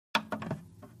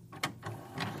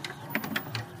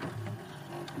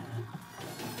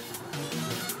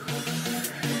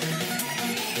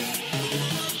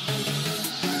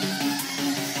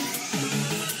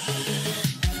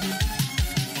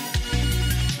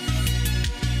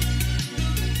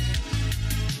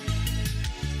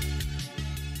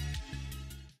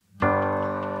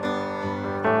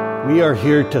We are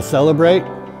here to celebrate,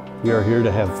 we are here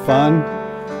to have fun,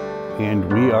 and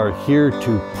we are here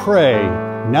to pray,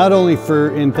 not only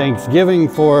in thanksgiving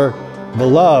for the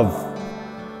love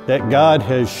that God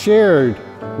has shared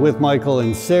with Michael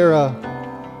and Sara,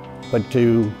 but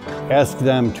to ask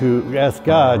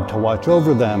God to watch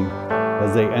over them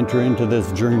as they enter into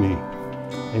this journey.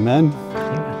 Amen?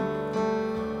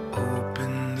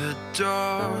 Open the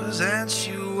doors and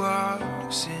she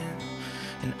walks in,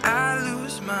 and I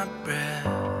lose my breath.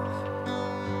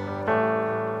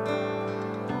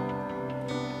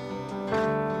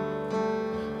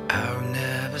 I've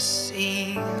never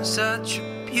seen such a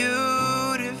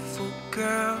beautiful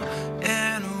girl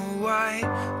in a white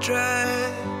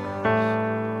dress.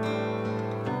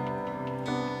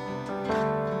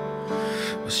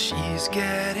 Well, she's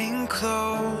getting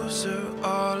closer,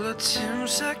 all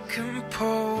attempts at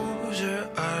composure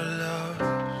are lost,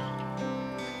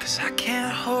 'cause I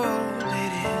can't hold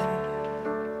it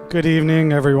in. Good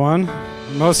evening, everyone.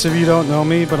 Most of you don't know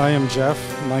me, but I am Jeff,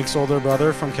 Mike's older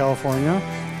brother from California.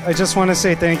 I just want to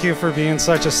say thank you for being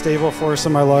such a stable force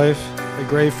in my life, a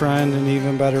great friend, and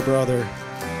even better brother.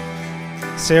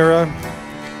 Sara,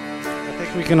 I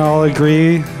think we can all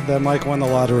agree that Mike won the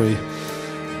lottery.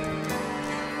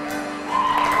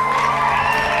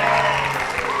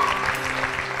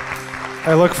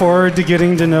 I look forward to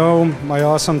getting to know my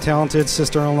awesome, talented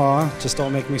sister-in-law. Just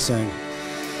don't make me sing.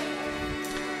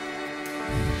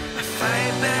 I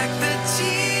fight back the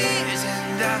tears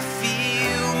and I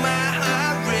feel my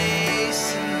heart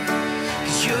racing,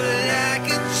 'cause you're like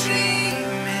a dream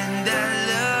and I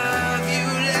love you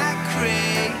like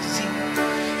crazy,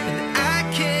 and I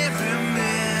can't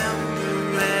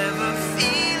remember ever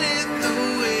feeling the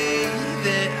way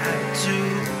that I do.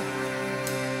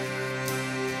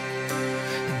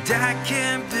 I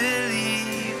can't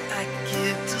believe I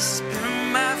get to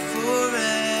spend my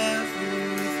forever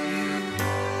with you.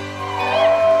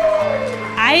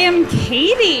 I am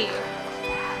Katie.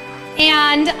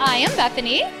 And I am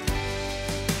Bethany.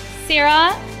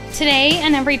 Sara, today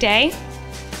and every day,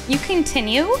 you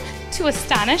continue to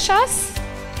astonish us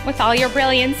with all your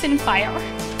brilliance and fire.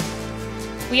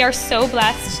 We are so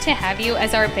blessed to have you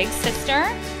as our big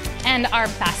sister and our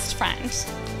best friend.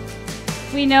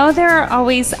 We know there are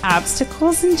always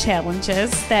obstacles and challenges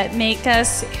that make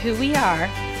us who we are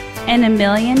and a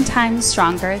million times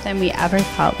stronger than we ever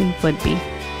thought we would be.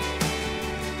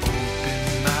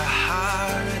 Open my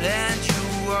heart and you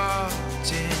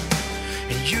walked in,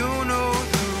 and you know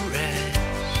the rest.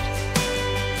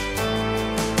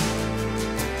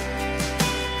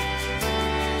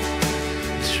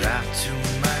 Drop to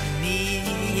my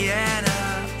knee and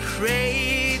I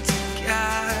pray to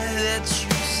God that you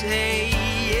say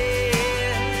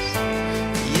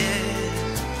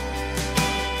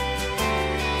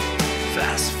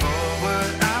fast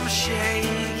forward, I'm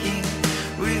shaking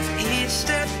with each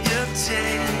step you're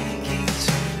taking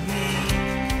to me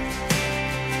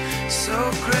so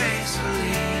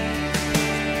gracefully.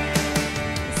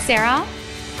 Sara?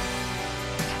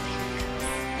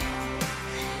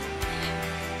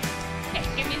 Okay,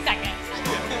 give me a second.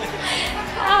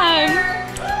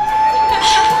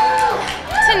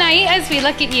 Tonight, as we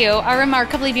look at you, our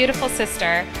remarkably beautiful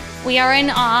sister, we are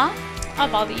in awe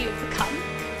of all that you have become.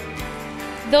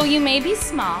 Though you may be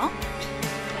small,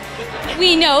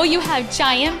 we know you have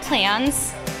giant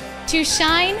plans to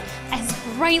shine as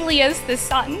brightly as the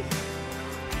sun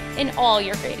in all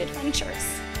your great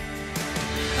adventures.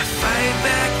 I fight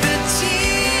back the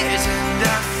tears and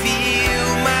I feel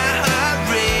my heart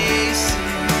racing,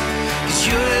 'cause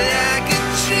you're like a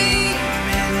dream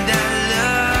and I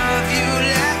love you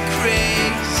like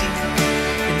crazy,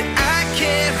 and I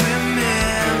can't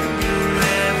remember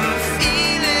ever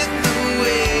feeling the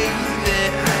way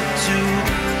that I do.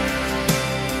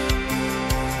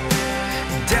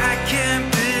 And I can't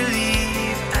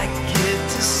believe I get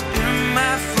to spend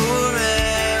my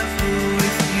forever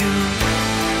with you.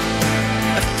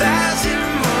 1,000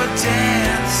 more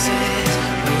dances,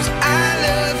 those I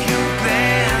love you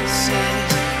glances,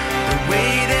 the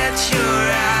way that your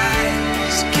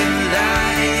eyes can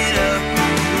light up a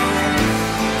room.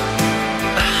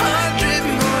 100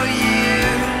 more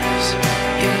years,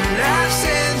 your laughs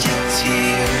and your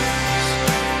tears,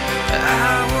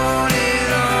 I want it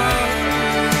all.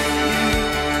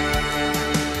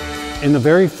 In the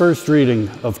very first reading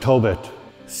of Tobit,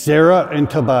 Sara and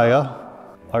Tobiah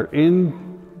are in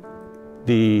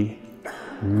the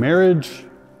marriage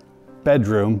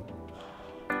bedroom,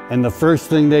 and the first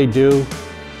thing they do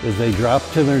is they drop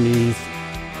to their knees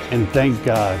and thank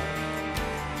God.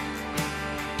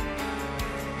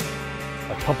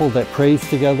 A couple that prays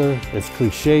together, as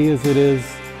cliche as it is,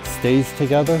 days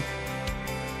together.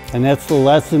 And that's the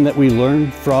lesson that we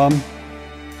learned from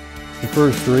the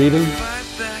first reading. Fight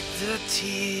back the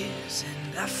tears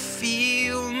and I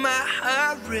feel my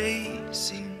heart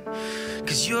racing,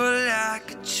 'cause you're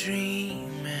like a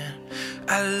dream and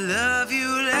I love you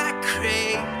like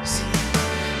crazy.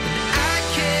 And I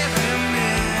can't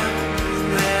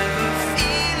remember ever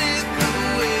feeling the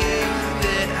way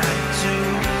that I do.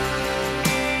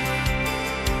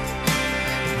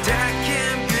 And I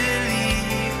can't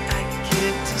believe I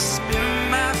get to spend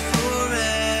my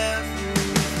forever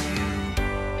with you.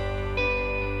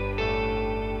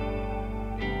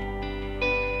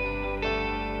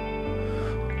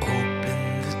 Open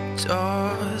the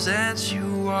doors and she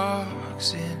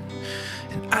walks in,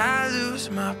 and I lose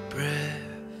my breath.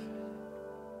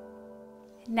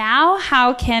 Now,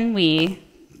 how can we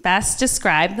best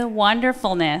describe the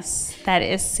wonderfulness that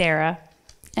is Sara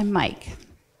and Mike?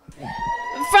 From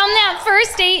that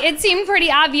first date, it seemed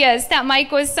pretty obvious that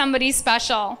Mike was somebody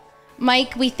special.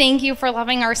 Mike, we thank you for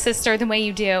loving our sister the way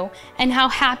you do, and how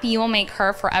happy you will make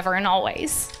her forever and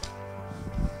always.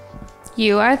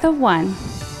 You are the one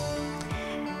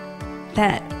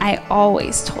that I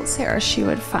always told Sara she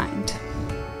would find.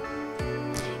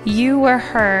 You were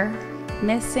her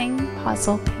missing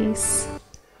puzzle piece.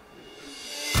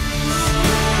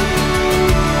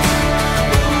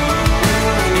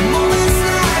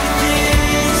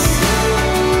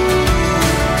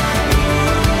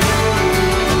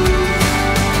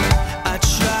 I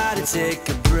try to take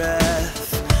a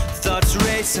breath, thoughts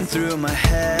racing through my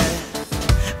head.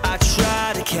 I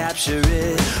try to capture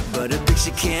it, but a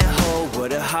picture can't hold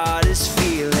what a heart is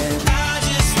feeling. I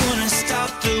just wanna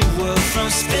stop the world from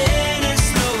spinning,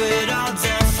 slow it all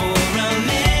down for a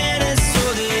minute,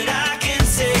 so that I can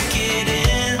take it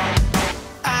in.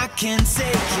 I can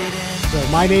take it in. So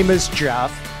my name is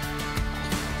Jeff,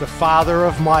 the father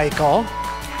of Michael.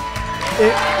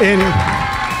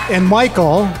 And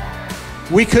Michael,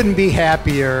 we couldn't be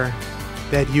happier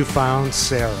that you found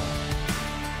Sara.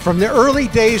 From the early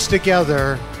days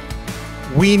together,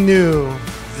 we knew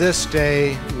this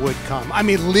day would come. I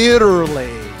mean,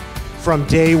 literally, from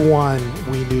day one,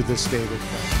 we knew this day would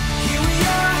come. Here we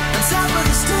are, on top of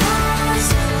the stars.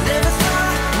 Never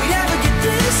thought we'd ever get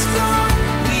this far.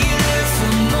 We live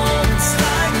for moments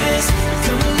like this,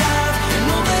 come alive in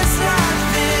moments like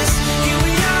this. Here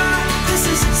we are, this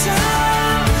is a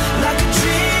time, like a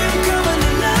dream coming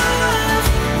alive.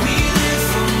 We live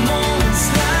for moments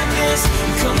like this,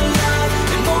 come alive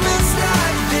in moments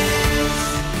like this.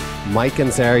 Mike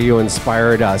and Sara, you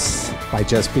inspired us by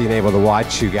just being able to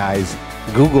watch you guys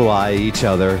Google eye each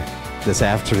other this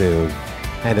afternoon.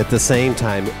 And at the same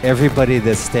time, everybody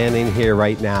that's standing here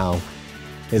right now,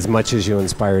 as much as you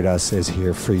inspired us, is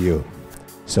here for you.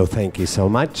 So thank you so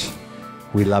much.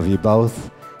 We love you both,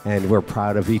 and we're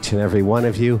proud of each and every one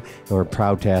of you. And we're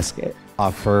proud to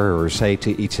offer or say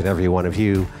to each and every one of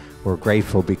you, we're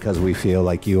grateful because we feel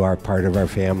like you are part of our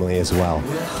family as well.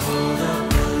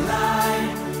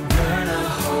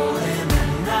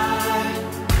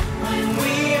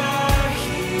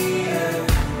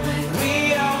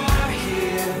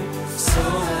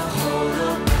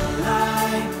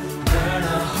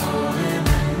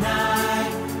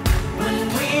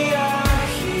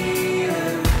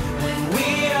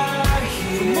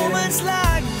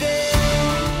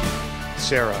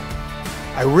 Sara,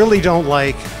 I really don't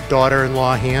like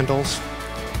daughter-in-law handles.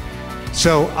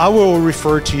 So I will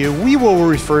refer to you, we will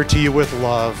refer to you with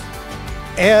love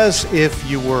as if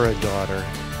you were a daughter.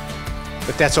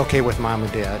 But that's okay with mom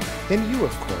and dad, and you,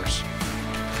 of course.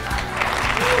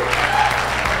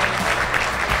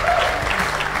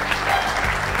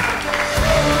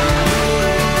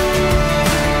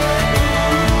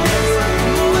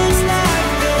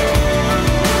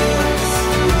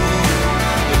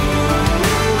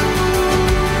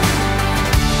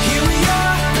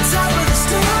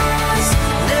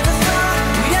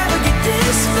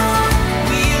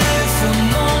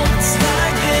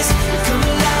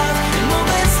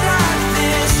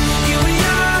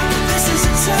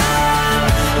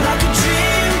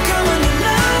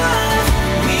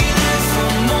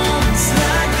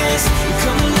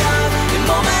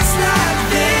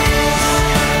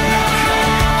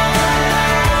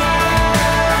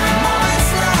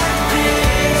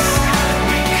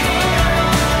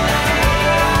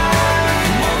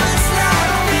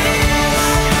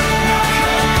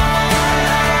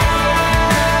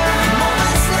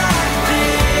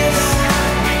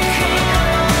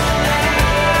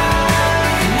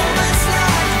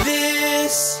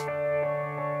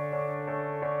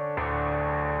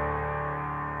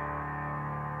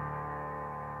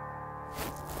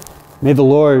 May the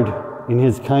Lord in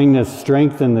his kindness,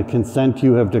 strengthen the consent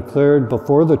you have declared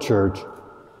before the church,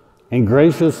 and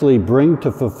graciously bring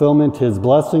to fulfillment his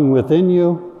blessing within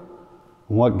you.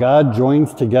 And what God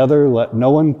joins together, let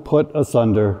no one put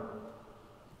asunder.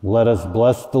 Let us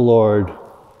bless the Lord.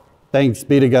 Thanks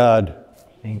be to God.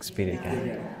 Thanks be to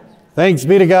God. Thanks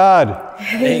be to God.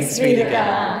 Thanks be to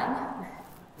God.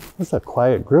 That's a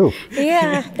quiet group.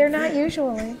 Yeah, they're not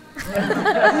usually.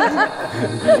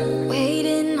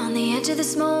 Waiting on the edge of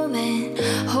this moment,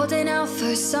 holding out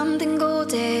for something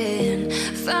golden.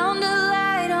 Found a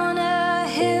light on a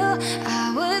hill.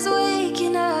 I was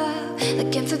waking up,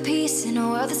 looking for peace in a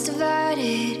world that's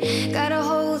divided. Gotta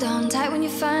hold on tight when you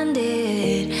find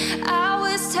it. I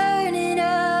was turning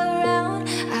around,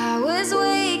 I was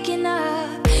waking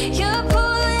up. You're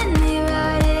pulling me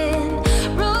right in,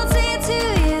 rotate to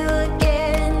you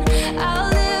again. I'll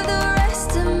live the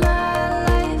rest of my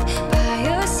life by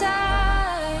your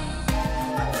side.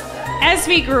 As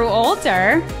we grew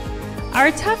older,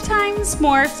 our tough times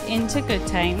morphed into good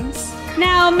times.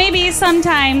 Now, maybe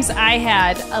sometimes I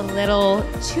had a little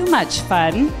too much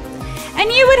fun,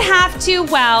 and you would have to,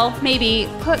 well, maybe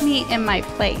put me in my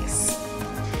place.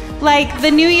 Like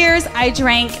the New Year's, I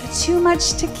drank too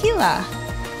much tequila,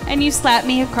 and you slapped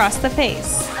me across the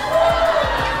face. Or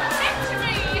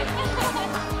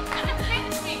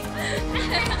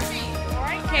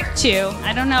I kicked you.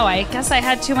 I don't know, I guess I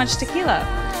had too much tequila.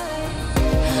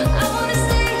 I wanna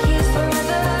stay here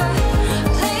forever,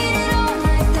 playing it on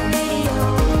like the radio.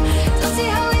 Don't see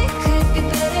how it could be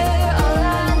better. All I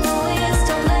know is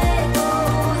don't let go.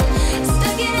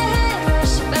 Stuck in a head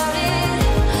rush about it.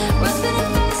 We're spinning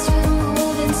fast, we're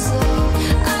moving slow.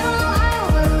 I don't know how,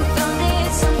 but we found it.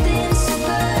 Something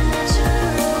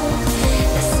supernatural.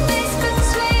 The space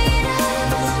between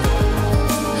us.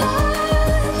 Oh,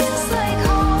 it feels like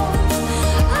home.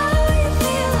 Oh, you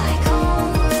feel like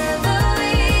home wherever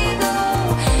we go.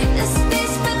 The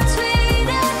space between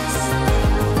us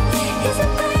is a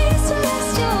place to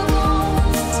rest your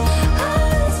bones. Oh,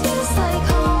 this feels like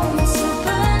home,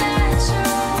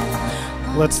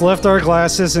 supernatural. Let's lift our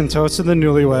glasses and toast to the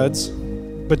newlyweds.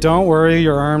 But don't worry,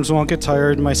 your arms won't get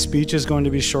tired. My speech is going to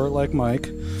be short like Mike.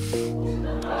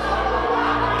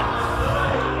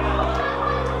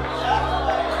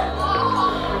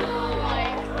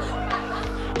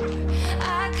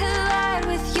 I collide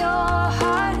with your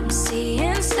heart, I'm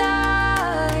seeing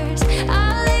stars.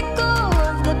 I let go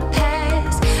of the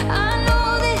past, I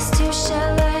know this too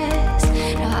shall last.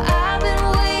 Now I've been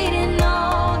waiting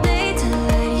all day to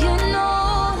let you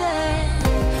know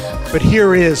that. But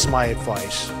here is my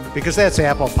advice, because that's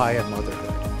apple pie of motherhood.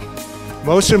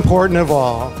 Most important of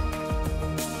all,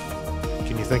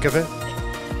 can you think of it?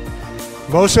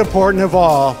 Most important of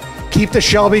all, keep the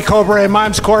Shelby Cobra and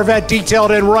Mom's Corvette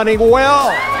detailed and running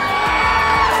well.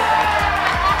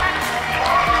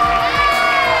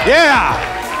 Yeah!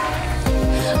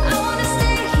 I wanna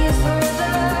stay here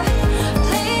forever,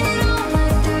 playing it on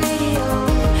like the radio.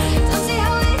 Don't see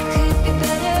how it could be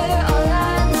better. All I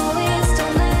know is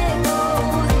don't let go.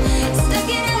 Stuck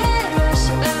in a head rush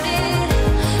about it.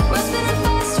 We're spinning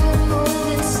fast, we're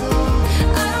moving slow.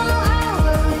 I don't know how,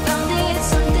 but we found it.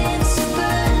 Something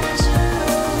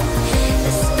supernatural.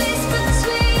 The space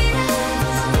between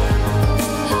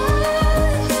us. Oh,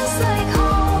 it feels like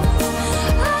home.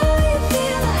 Oh, you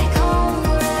feel like home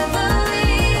wherever we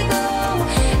go.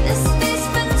 The space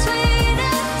between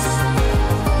us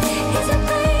is a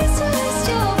place to rest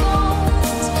your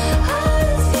bones. Oh,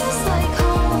 this feels like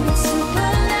home, it's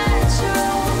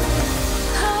supernatural.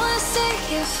 I wanna stay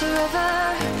here forever,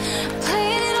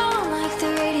 playing it on like the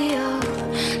radio.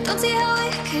 Don't see how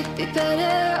it could be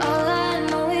better. All I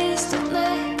know is don't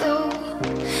let go.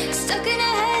 Stuck in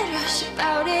a head rush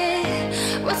about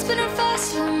it. What's spinning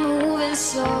fast, we're moving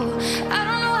slow. I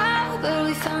don't know how, but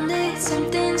we found it.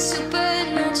 Something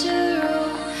supernatural.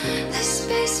 The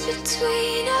space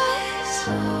between us.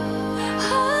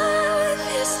 Oh, it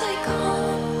feels like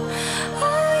home.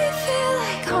 Oh, you feel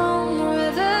like home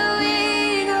wherever we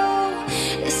go.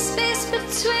 The space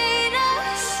between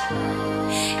us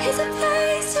is a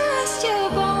place to rest your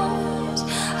bones.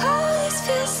 Oh, this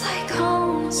feels like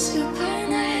home,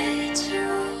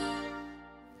 supernatural.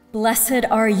 Blessed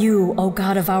are you, O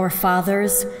God of our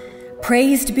fathers.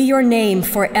 Praised be your name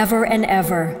forever and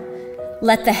ever.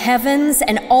 Let the heavens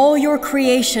and all your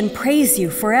creation praise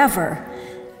you forever.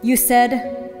 You said,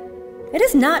 "It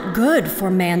is not good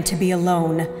for man to be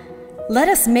alone. Let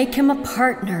us make him a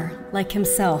partner like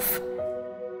himself."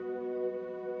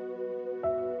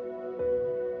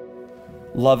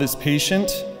 Love is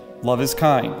patient, love is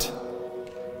kind.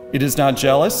 It is not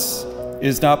jealous, it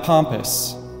is not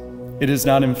pompous. It is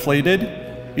not inflated,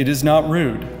 it is not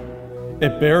rude.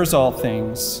 It bears all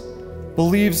things,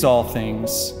 believes all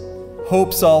things,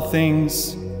 hopes all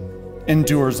things,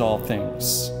 endures all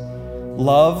things.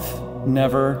 Love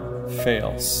never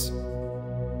fails.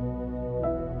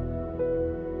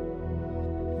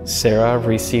 Sara,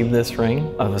 receive this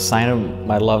ring of a sign of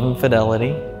my love and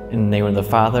fidelity in the name of the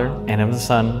Father, and of the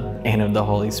Son, and of the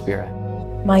Holy Spirit.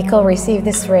 Michael, receive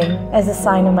this ring as a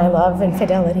sign of my love and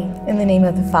fidelity in the name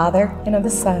of the Father, and of the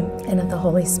Son, and of the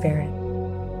Holy Spirit.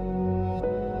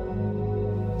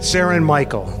 Sara and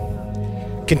Michael,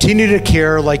 continue to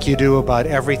care like you do about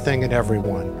everything and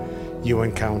everyone you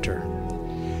encounter.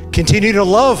 Continue to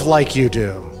love like you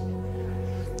do.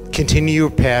 Continue your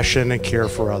passion and care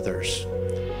for others,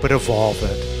 but evolve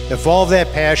it. Evolve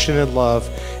that passion and love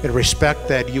and respect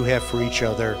that you have for each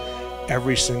other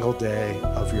every single day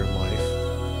of your life.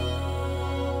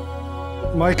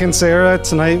 Mike and Sara,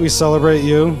 tonight we celebrate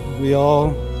you. We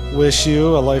all wish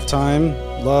you a lifetime,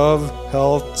 love,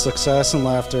 health, success, and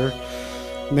laughter.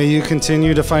 May you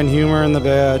continue to find humor in the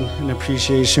bad and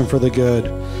appreciation for the good.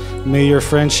 May your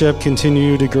friendship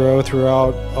continue to grow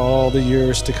throughout all the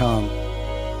years to come.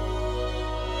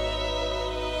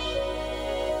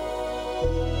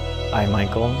 I,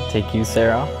 Michael, take you,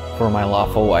 Sara, for my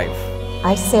lawful wife,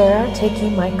 I, Sara, take you,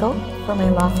 Michael, for my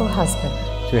lawful husband,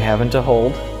 to have and to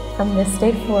hold, from this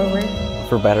day forward,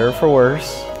 for better or for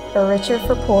worse, for richer,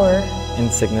 for poorer,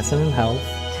 in sickness and in health,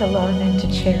 to love and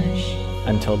to cherish,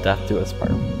 until death do us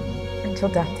part. until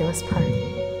death do us part.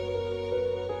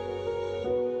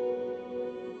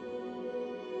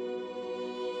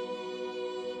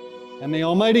 And may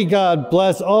Almighty God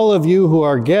bless all of you who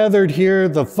are gathered here,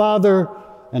 the Father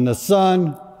and the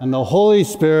Son and the Holy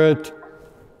Spirit.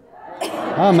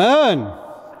 Amen.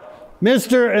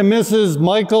 Mr. and Mrs.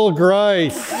 Michael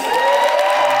Grice.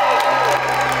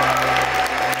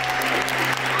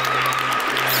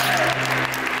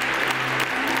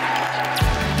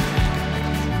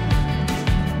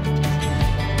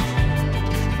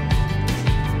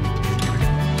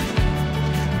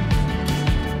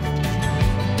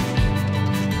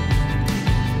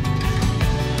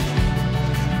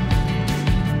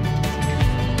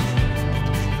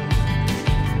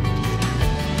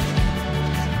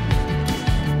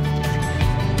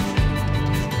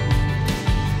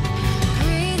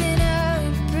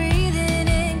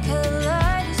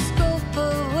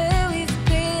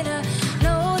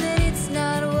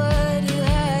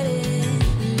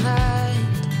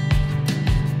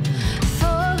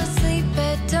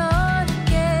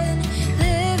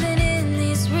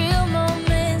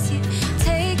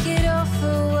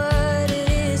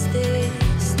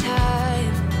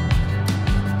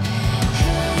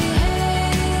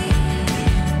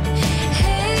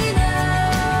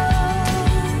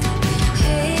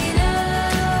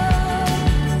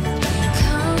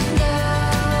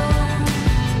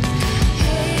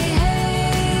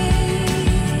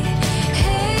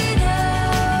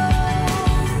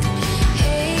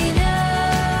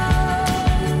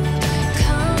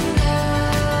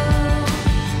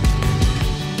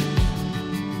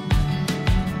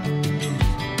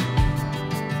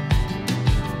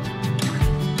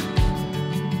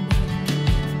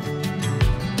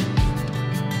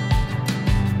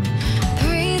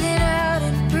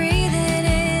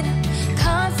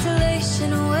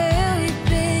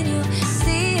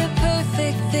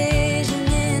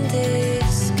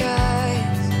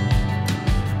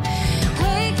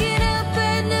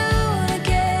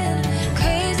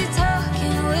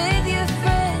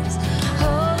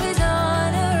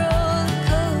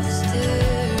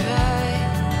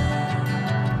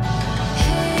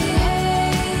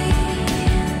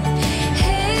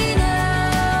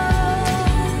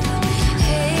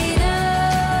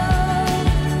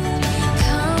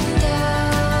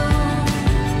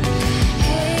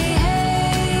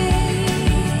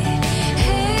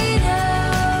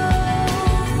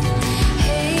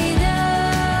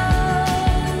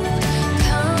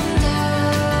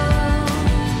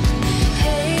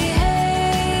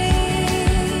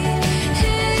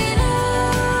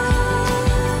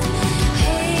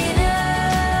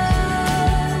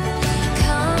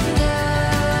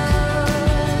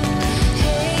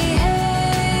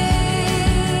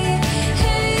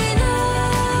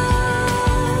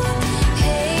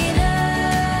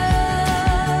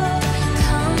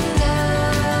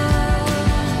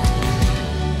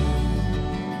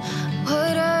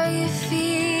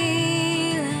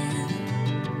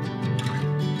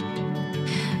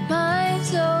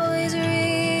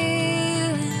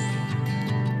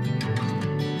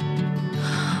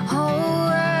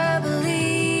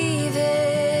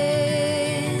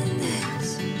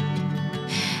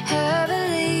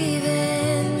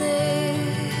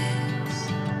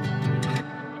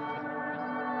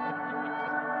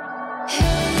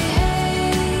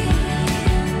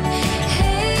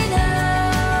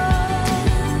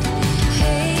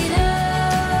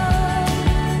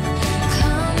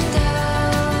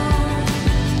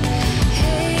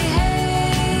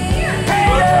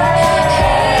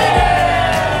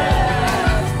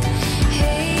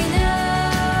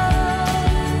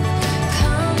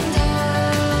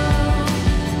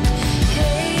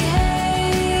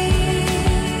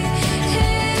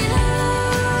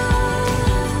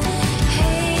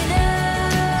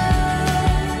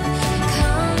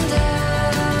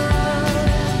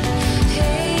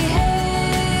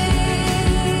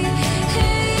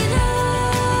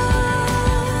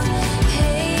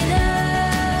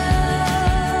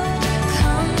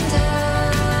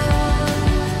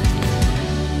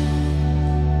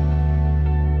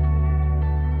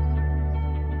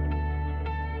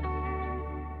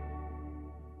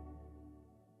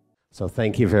 So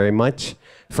thank you very much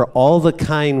for all the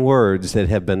kind words that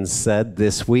have been said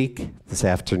this week, this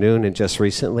afternoon, and just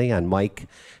recently on Mike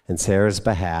and Sarah's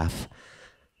behalf.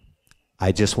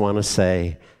 I just want to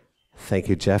say thank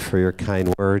you, Jeff, for your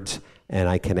kind words, and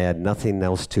I can add nothing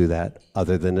else to that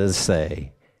other than to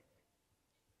say,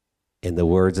 in the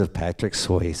words of Patrick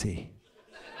Swayze,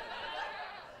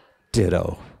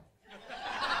 ditto.